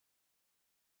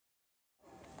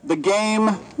the game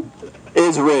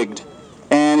is rigged,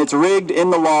 and it's rigged in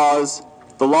the laws.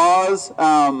 The laws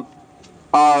are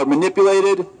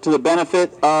manipulated to the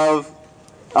benefit of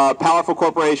powerful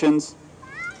corporations,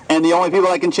 and the only people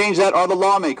that can change that are the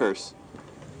lawmakers.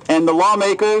 And the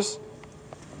lawmakers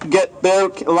get a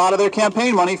lot of their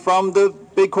campaign money from the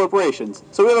big corporations.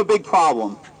 So we have a big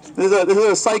problem. This is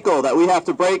a cycle that we have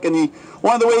to break, and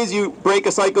one of the ways you break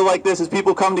a cycle like this is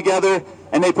people come together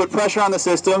and they put pressure on the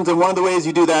systems, and one of the ways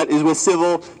you do that is with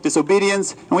civil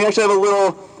disobedience. And we actually have a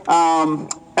little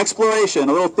exploration,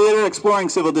 a little theater exploring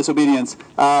civil disobedience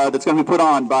that's going to be put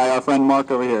on by our friend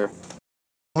Marc over here.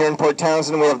 Here in Port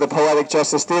Townsend we have the Poetic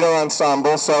Justice Theatre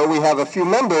Ensemble, so we have a few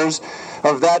members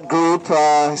of that group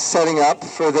setting up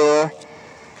for their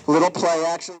little play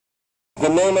action. The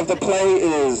name of the play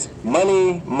is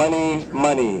Money, Money,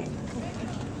 Money.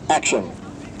 Action.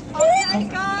 Okay,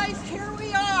 guys, here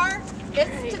we are.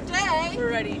 It's today. We're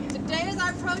ready. Today is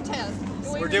our protest.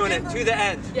 We're doing it to the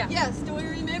end. Yeah. Yes. Do we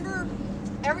remember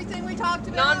everything we talked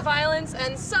about? Non-violence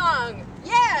and song.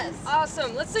 Yes.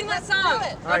 Awesome. Let's sing that Let's song. do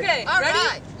it. Okay. All ready?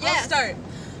 right. Yes. I'll start.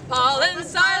 Paul and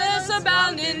Silas are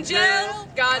bound in jail.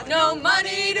 Got no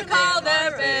money to call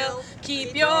their bail.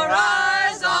 Keep your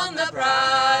eyes on the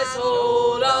prize.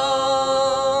 Hold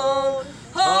on.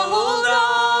 Hold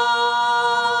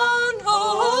on.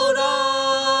 Hold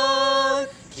on.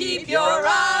 Keep your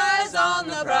eyes on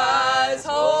the prize.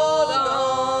 Hold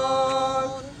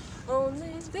on. Only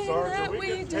thing that we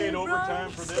did paid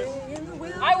overtime for this?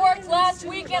 I worked last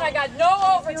weekend. I got no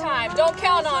overtime. Don't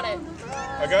count on it.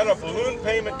 I got a balloon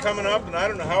payment coming up, and I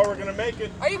don't know how we're going to make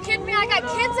it. Are you kidding me? I got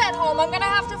kids at home. I'm going to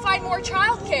have to find more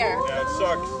childcare. Yeah, it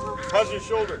sucks. How's your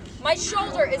shoulder? My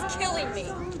shoulder is killing me.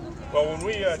 Well, when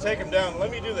we take him down,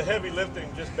 let me do the heavy lifting.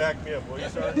 Just back me up, will you,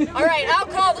 sir? All right, I'll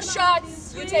call the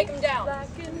shots. You take him down. Black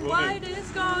and white is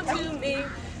gone to me.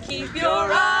 Keep your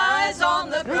eyes on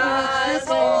the prize.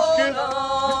 Hold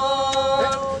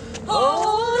on.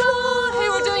 Hold on. Hey,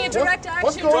 we're doing a direct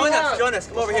action. Join us.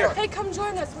 Come over here. Hey, come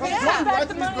join us. We're Yeah. taking back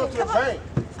the money. Come on.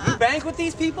 You bank with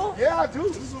these people? Yeah, I do.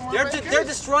 This is one of my They're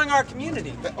destroying our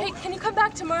community. Hey, can you come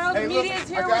back tomorrow? Hey, The look, media's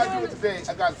here. I We're gotta do doing it today.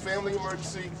 I got a family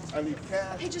emergency. I need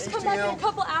cash. Hey, just ATM. come back in a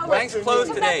couple hours. Bank's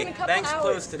closed Come back in today. a couple Bank's hours.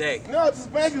 closed today. No, this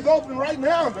bank is open right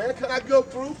now, man. Can I go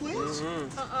through, please?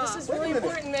 This is Wait a really minute.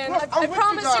 important, man. Look, I I'm with you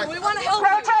promise you, guys. we want to help you.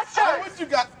 I'm what you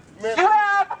got, man. You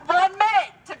have 1 minute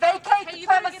to vacate Hey, the you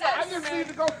better get premises. out I just need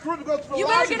to go through to the You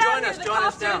lobby. better get out Join here. us, The join cops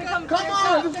us are down. gonna come. Come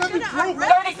on, just let me through.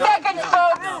 30 seconds,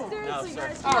 folks. Seriously,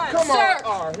 guys, Oh, come come on. on. Sir,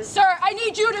 All right. sir, I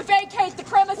need you to vacate the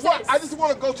premises. What? I just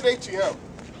want to go to the ATM.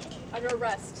 Under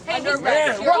arrest. Hey, Under he's arrest.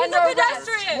 man, You're He's under a arrest.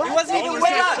 pedestrian. He wasn't even with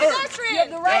You're a us. pedestrian. You have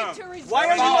the right to resist. Why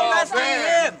are you Oh, arresting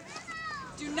man. him?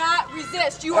 Do not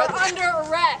resist. You are under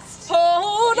arrest.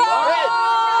 Hold on.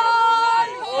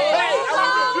 Hey, I Hold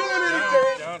wasn't doing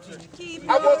anything.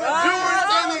 I wasn't doing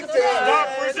anything. Stop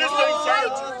resisting, sir.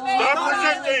 Stop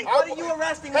resisting. What are you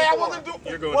arresting me Hey, I for? wasn't doing.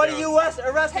 You're going What down. are you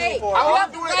arresting Hey, me for? I you have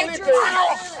wasn't the doing right to anything.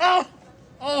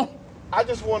 resist. I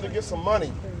just wanted to get some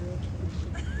money.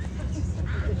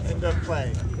 End of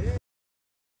play.